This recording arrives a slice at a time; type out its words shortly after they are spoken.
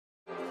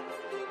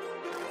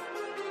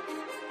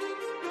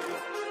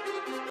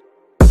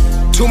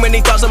Too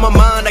many thoughts on my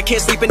mind, I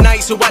can't sleep at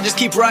night, so I just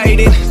keep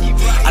writing.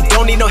 I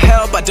don't need no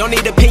help, I don't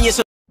need opinions.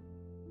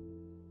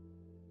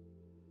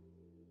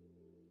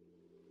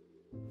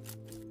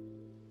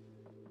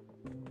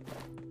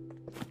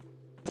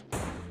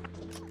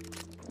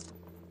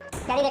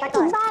 Jadi dekat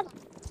kau.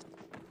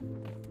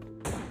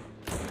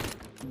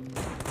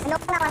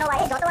 Nok na mano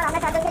bhai, joto bar amra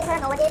charge se sara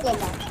 9 baje plane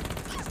hai.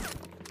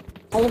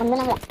 Aye banda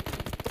na gaya.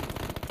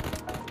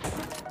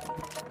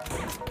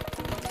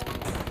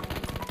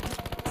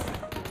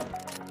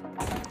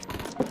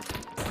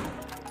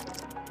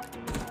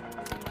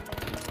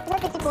 Sir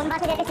किसी phone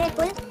बात करके से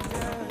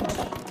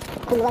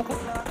full बस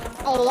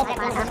ए ये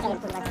plan हां full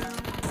बस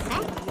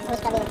हैं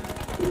उसका भी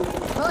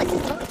हो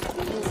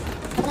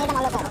तुम्हें तो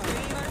मालूम है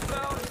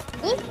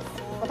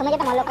उसमें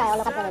तो मालूम है वो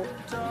लोग का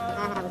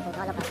हां हां वो लोग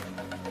का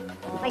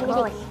हां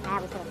वो ये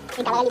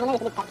काला वाली बोले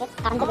क्लिक करके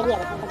काम तो कर लिया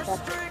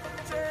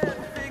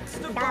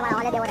डाला वाला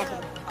वाले देव रखे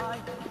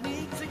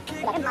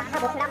लेकिन माथा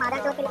भोसड़ा मादर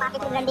चोट के मार के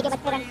तुम रंडी के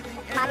बच्चे रन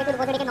मार के तुम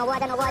भोसड़ी के नोबो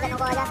आजा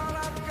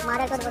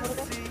मादर चोट भोसड़ी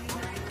के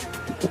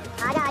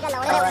आजा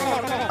लौड़े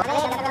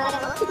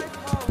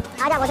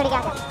आजा भोसड़ी के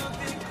आजा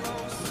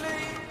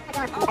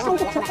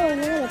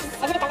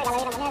ऐसे काला काला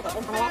ये मने तो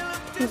समझ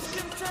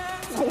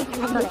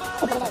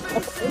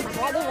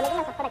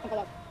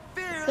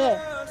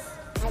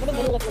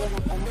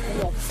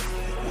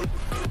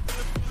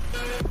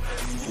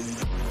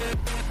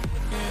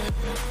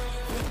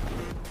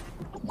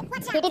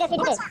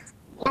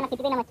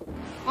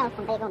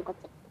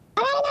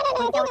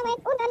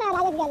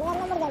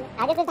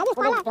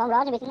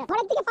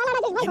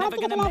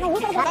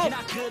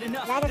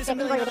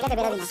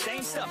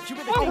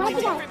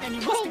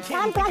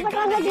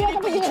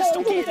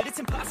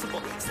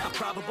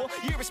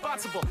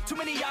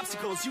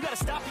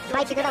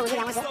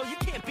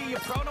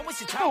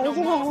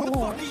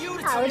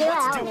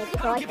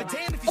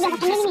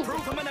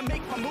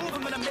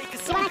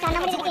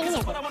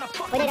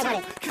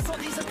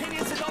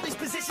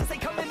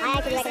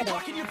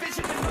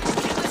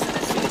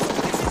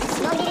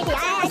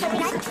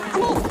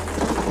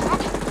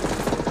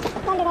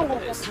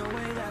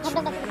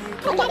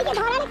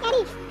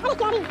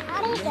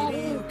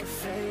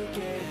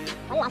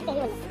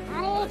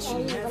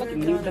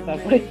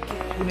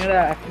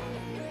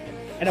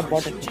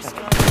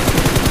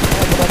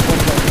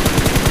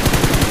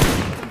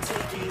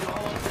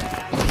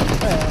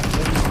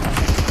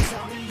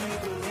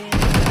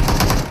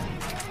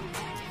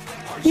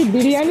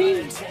बिरयानी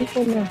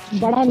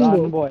बड़ा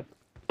नहीं बॉय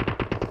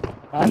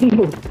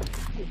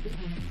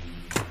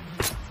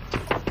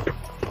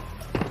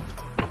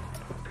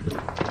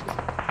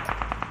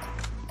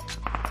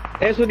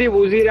ए सुदीप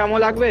उजिर আমো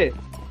লাগবে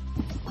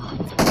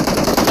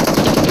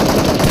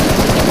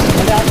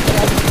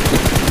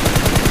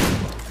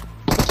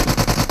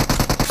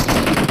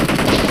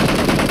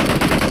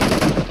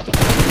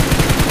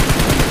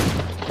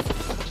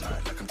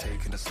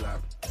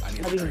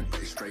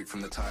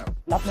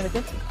লাভ মেরেছে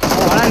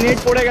বড়া নেট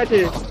পড়ে গেছে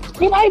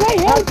কি ভাই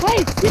হেল্প ভাই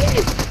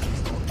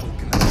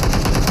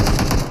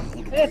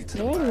এ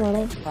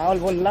পাগল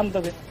বললাম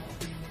তোকে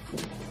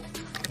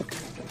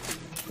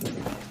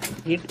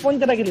হেডফোন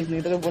চালা গেলিস নি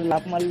তোকে বল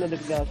লাভ মারলো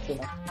দেখতে আসছে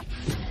না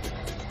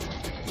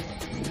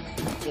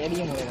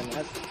এরিয়ে মরে গেল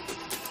না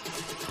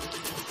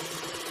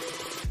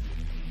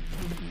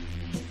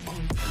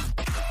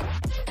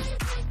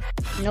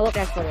নো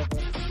ক্র্যাশ করে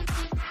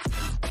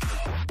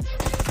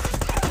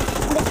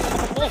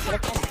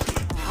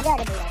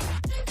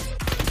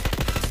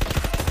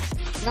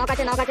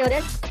নকাছে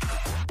ওদের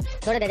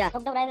ধরে দে যা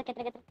সব দাও রাইজে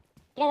কেটে ঠিক আছে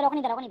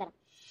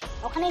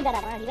ওখানেই দাঁড়া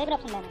মানে রিভাইভ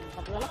অপশন দেয় না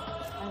সব বলে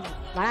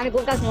মানে আমি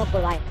গোলটা স্মোক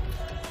করব ভাই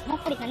স্মোক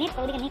করিস না নিট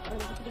করে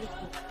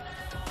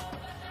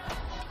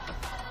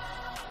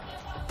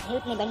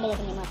হেল্প নি ব্যান্ডেজ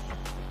আছে নিমা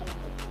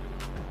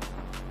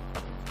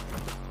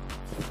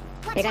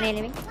এখানে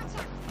এনিমি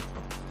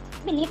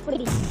আমি নিট করে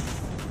দিই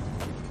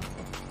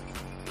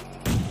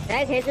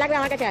গাইস হেড লাগবে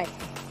আমার কাছে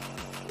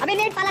अबे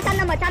नेट पाला 4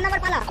 नंबर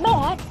पाला अबे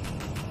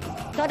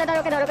धर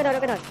ओके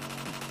धर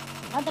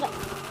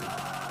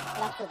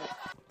रास्ते पे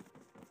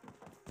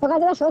तो का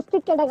जरा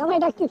स्वस्तिक के डगा में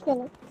डाकिस केन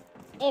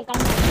ए कान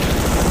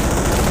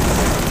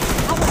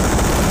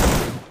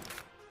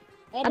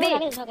अबे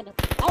अरे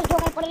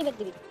ठोका पड़े ही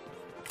व्यक्ति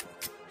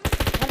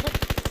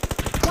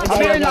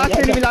अबे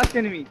लास्ट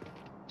एनिमी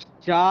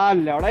चल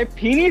लड़ाई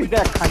फिनिश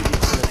देख खान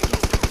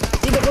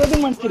जी देखो तुम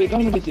मंच रे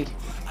कौन मिलती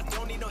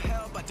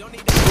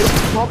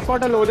সব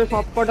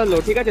কটা লো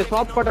ঠিক আছে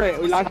সব কটা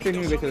ওই লাস্ট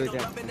এনিমি বেঁচে রয়েছে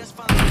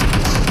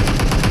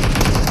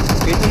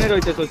পেছনে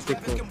রয়েছে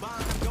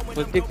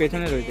স্বস্তিক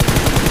পেছনে রয়েছে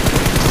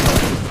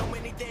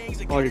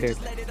অল ডেড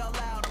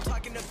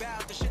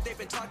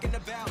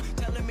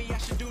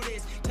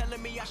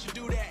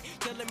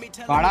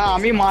বাড়া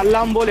আমি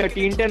মারলাম বলে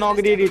তিনটে নক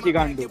দিয়ে দিয়েছি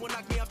গান্ডু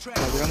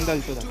বজরং দল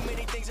চোদা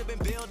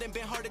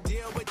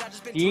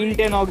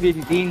তিনটে নক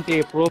দিয়েছি তিনটে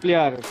প্রো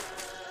প্লেয়ার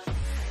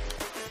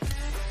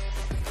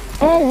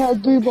হ্যাঁ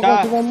দুই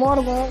বকত মর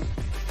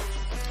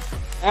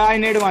আই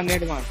নেট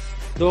মার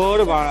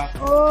দৌড় বাড়া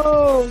ও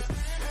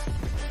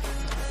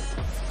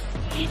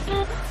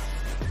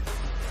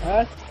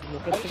बस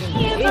लोकेट सेकंड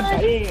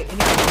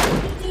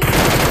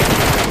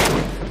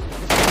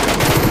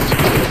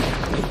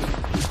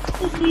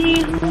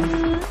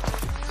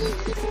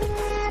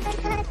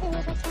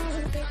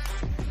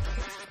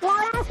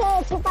लौड़ा से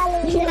छुपा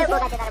ले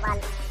बोला तेरा बाल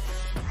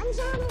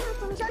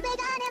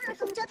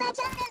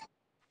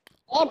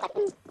ए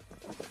बटन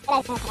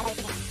ऐसा खड़ा है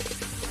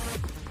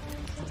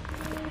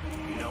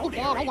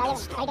ये भाई गाड़ी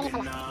साइड में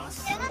खड़ा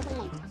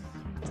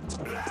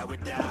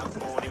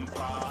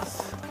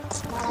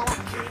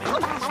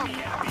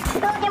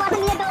तो के बाद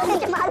ये दो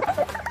के मार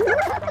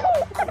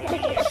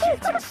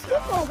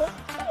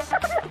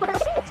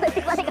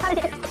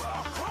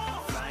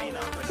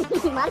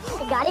मार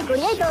गाड़ी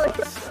गुड़िया तो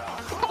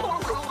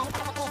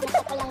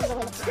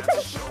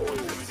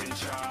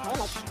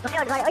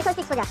ওই তো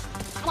ঠিক সোজা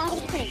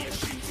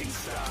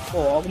ও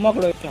অগমক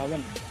রয়েছে হবে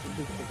না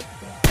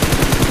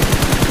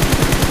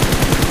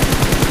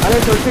আরে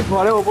চলছি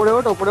ঘরে উপরে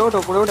ওঠ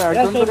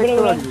একজন তো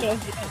দেখতে পাচ্ছি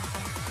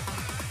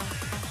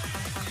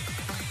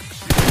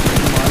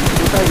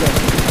কোথায় গেল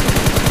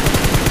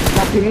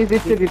না ফিনিশ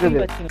দিতে দে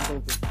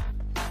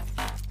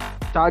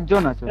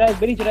চারজন আছে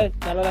বেরিয়ে রে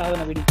চালা হবে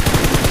না বেরিয়ে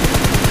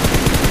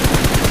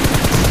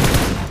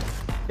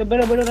তো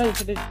বেরো রে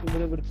সেটা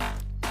বেরো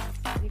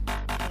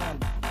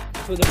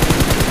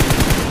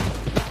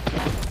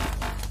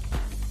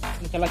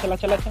चला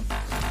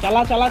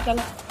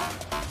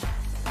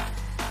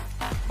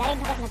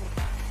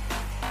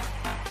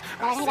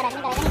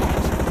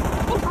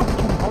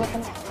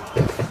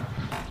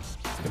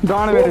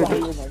डाउन मेरे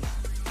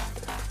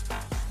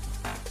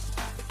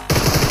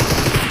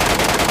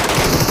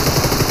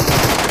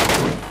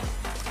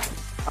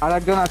আর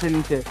একজন আছে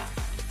নিচে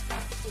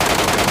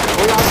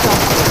ওই আসছে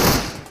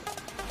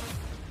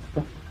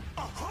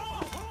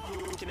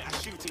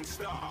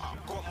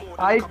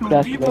I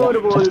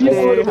बोलते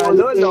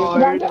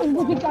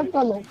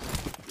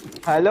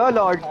हेलो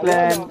लॉर्ड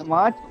प्लान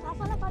माच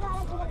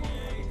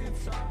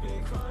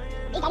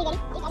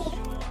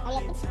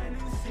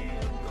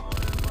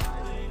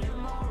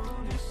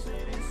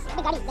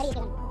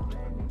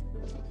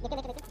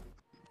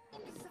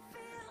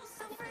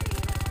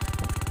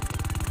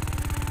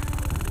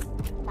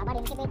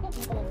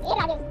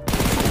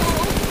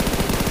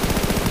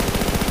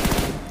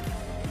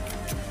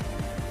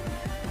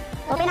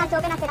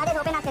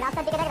ओपन আছে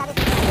রাস্তার দিকে দেখ রাজেশ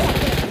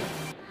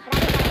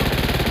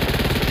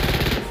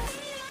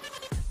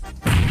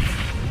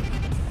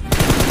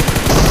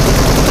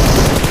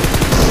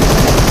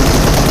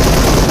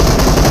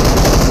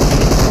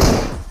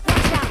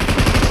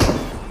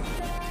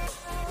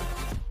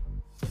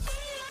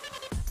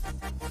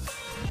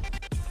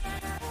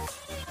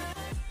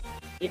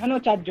এখানেও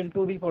চারজন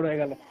 2v4 হয়ে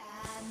গেল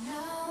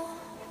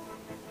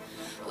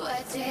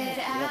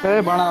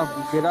বাড়া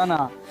বেরা না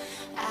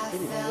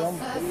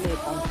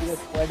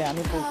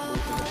আমি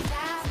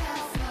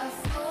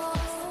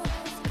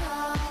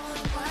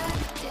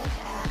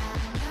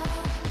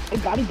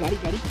গাড়ি গাড়ি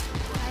গাড়ি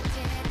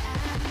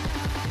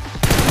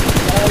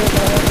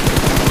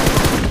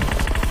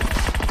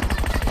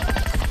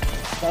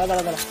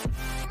দাঁড়া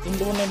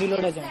কিন্তু মনে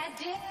রিলোড আছে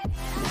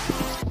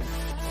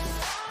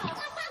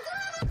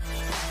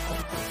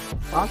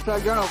পাঁচটা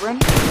একজন ওপেন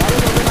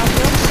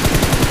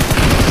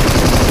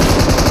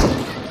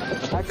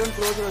একজন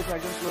ক্লোজ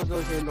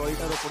রয়েছে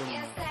লরিটার উপরে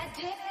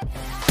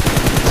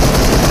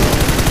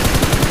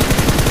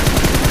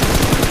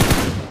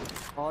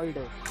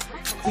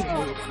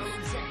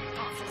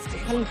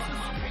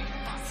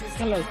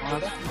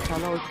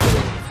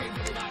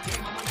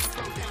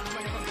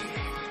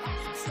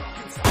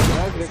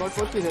রেকর্ড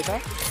করছিস এটা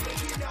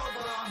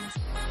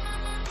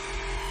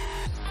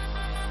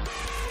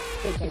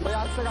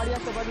আসতে গাড়ি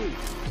আসতে পারি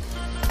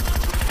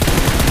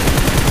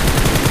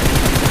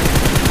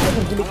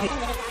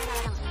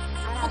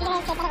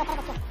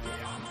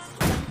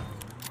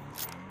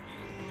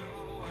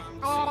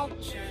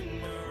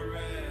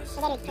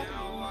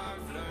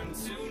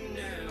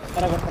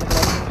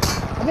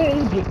अबे ये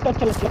देखता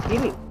चल के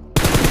रे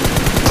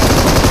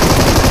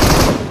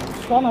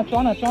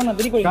चौना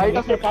देरी कोई गाइड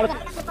से पार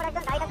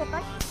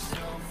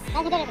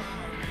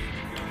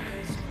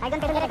একজন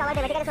পেছন থেকে কভার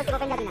দে বেটে সত্যি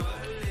ওপেন যাবে না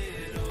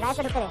রাইট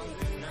ঢুকতে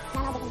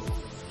না দেখুন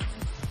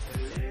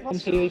तुम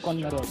से यही कौन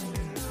मारो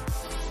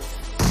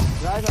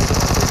राइट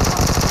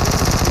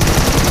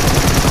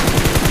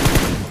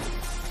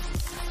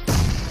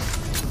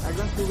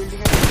একজন টু বিল্ডিং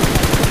এ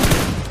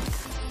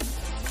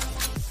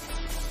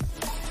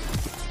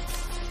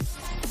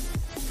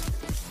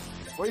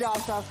ওই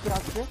আস্তে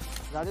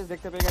রাজেশ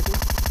দেখতে পেয়ে গেছি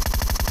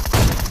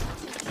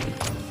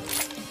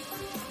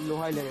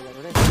লোহাই লেগে গেল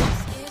রে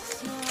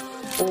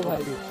ও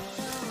ভাই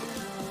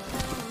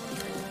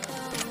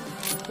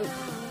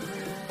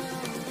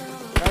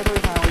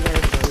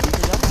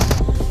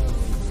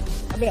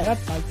अबे यार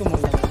फाइट तो मर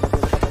लगा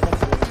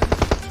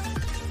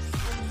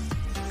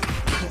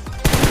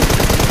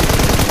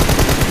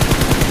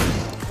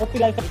वो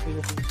पिलाई कर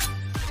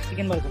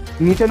चिकन बर्गर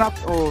नीचे ना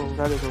ओ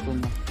उठा दे तो तुम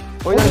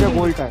ओए जा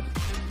गोल्ड है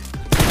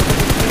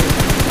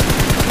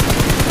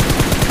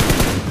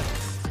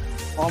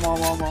ओम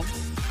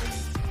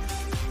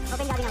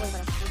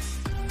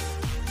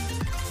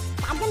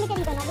নিচে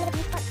দিতে না বলে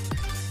মিস কর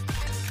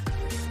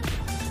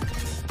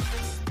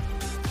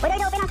ওই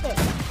ওপেন আছে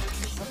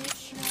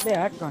বে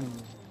হ্যাট কান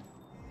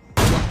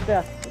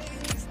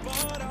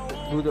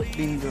দুটো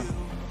তিনজন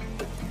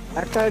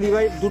একটা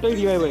রিভাইভ দুটোই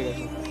রিভাইভ হয়ে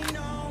গেছে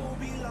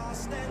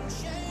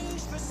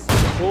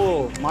ও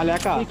মাল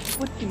একা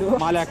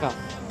মাল একা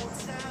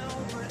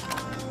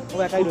ও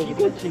একাই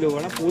ছিল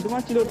না পোদ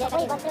মারছিল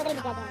ওই বক্সের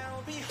দিকে যা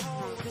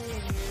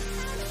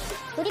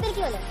তুই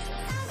কি হলো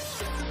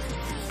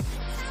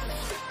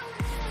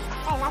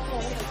এই লাস্ট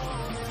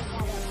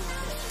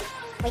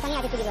ওইখানে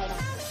আছে তুই ভাইটা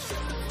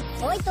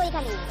ওই তো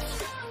ওইখানে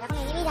এখন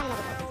এনিমি জানা না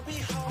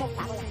আরে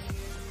পাগল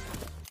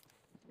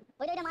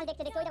ওইটা মাল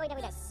দেখতে দেখতে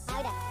ওইটা হ্যাঁ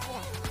ওইটা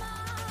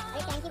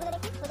এই ট্যাঙ্কি গুলো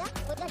দেখি সোজা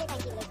সেই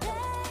ট্যাঙ্কি গুলো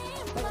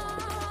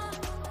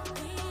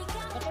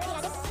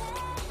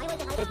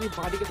তুই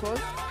বাদিকে সর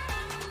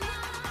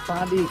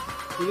বাদিক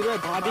তুই ভাই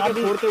বাদিকে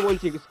ধরতে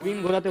বলছি স্ক্রিন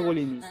ঘোরাতে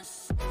বলিনি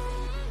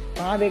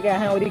कहां देखा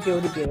है ओदिके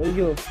ওই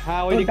যে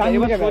হ্যাঁ ওইদিকে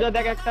এবার সোজা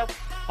দেখ একটা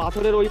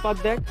পাথরের ওই পাত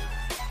দেখ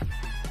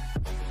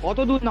অত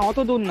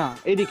দূর না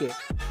এদিকে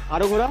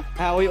আরো ঘোরা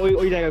হ্যাঁ ওই ওই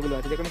ওই জায়গাগুলো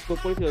আছে যেখানে স্কোপ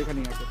করেছি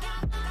ওইখানেই আছে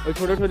ওই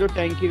ছোট ছোট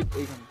ট্যাঙ্কির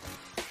ওইখানে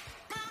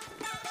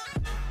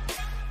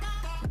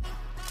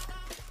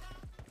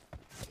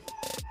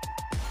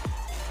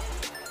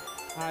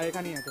হ্যাঁ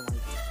এখানেই আছে মাল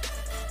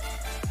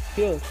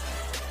কিও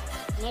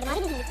নেট মারি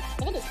দিবি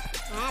দেখেছিস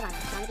হ্যাঁ বাবা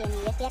আমি কি এমনি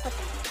এসে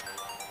করতে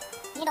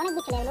নেট অনেক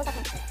বুঝছে লোটা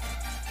আছে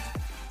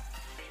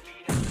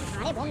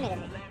আরে বোম মেরে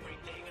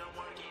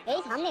এই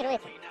সামনে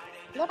রয়েছে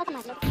লোটা তো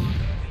মারলো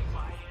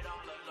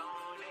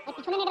এই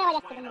পিছনে নেট আওয়াজ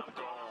আসছে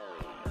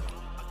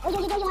ওই যে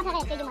মাথা দেখা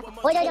যাচ্ছে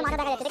ওই যে মাথা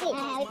দেখা যাচ্ছে দেখলি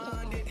হ্যাঁ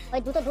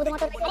ওই দুটো দুধ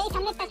মতো আরে এই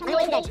সামনেটা সামনে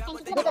ওই দেখ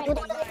দুটো দুধ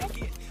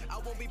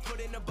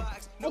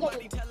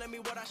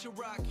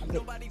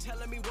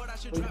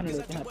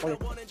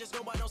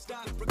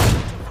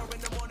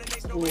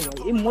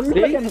এই মল্লু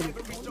কেন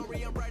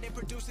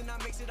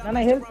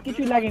না হেল্প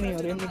কিছুই লাগেনি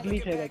ওর এমনি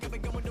গ্লিচ হয়ে গেছে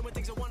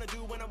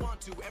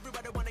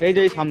এই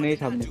যে সামনে এই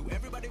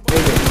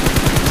যে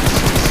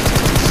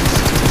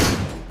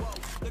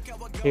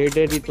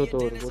হেডেরই তো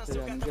তোর বসে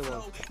জানতে বল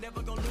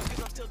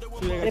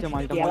চলে গেছে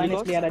মালটা মলি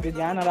প্লেয়ার আছে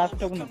জান আর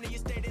রাস্তা কোন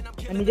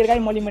নিজের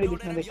গায়ে মলি মারি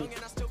দিছ না দেখি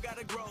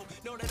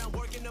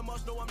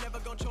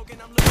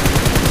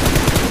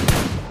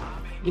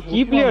কি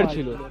প্লেয়ার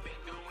ছিল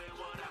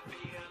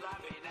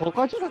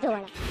ফোকাস কি করতে বলা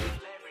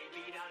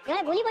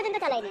এরা গুলি পর্যন্ত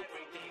চালাইনি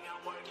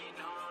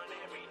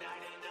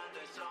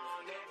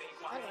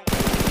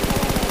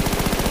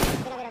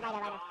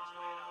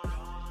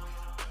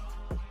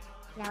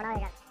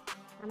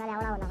আমরা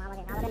লেওড়া হলাম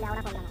আমাদের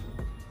লেওড়া করলাম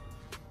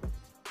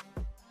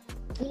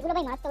কিগুলো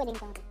ভাই মারতে হবে দিন